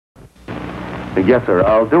Yes, sir.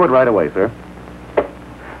 I'll do it right away, sir.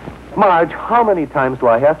 Marge, how many times do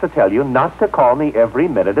I have to tell you not to call me every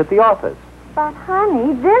minute at the office? But,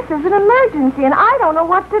 honey, this is an emergency, and I don't know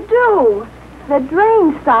what to do. The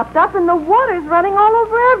drain stopped up, and the water's running all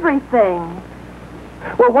over everything.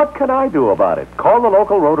 Well, what can I do about it? Call the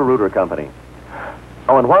local Roto-Rooter company.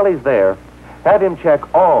 Oh, and while he's there, have him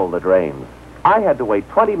check all the drains. I had to wait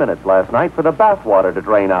 20 minutes last night for the bath water to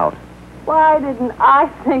drain out. Why didn't I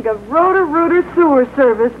think of Roto-Rooter sewer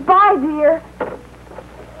service? Bye, dear.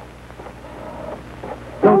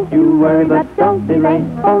 Don't you worry, but don't be late.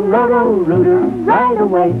 On Roto-Rooter right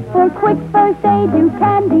away. For quick first aid you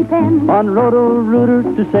can depend On Roto-Rooter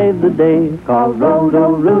to save the day. Call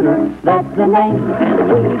Roto-Rooter, that's the name.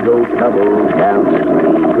 And we go trouble down the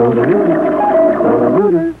drain. Roto-Rooter,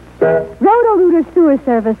 Roto-Rooter. Roto-Rooter sewer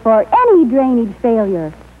service for any drainage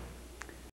failure.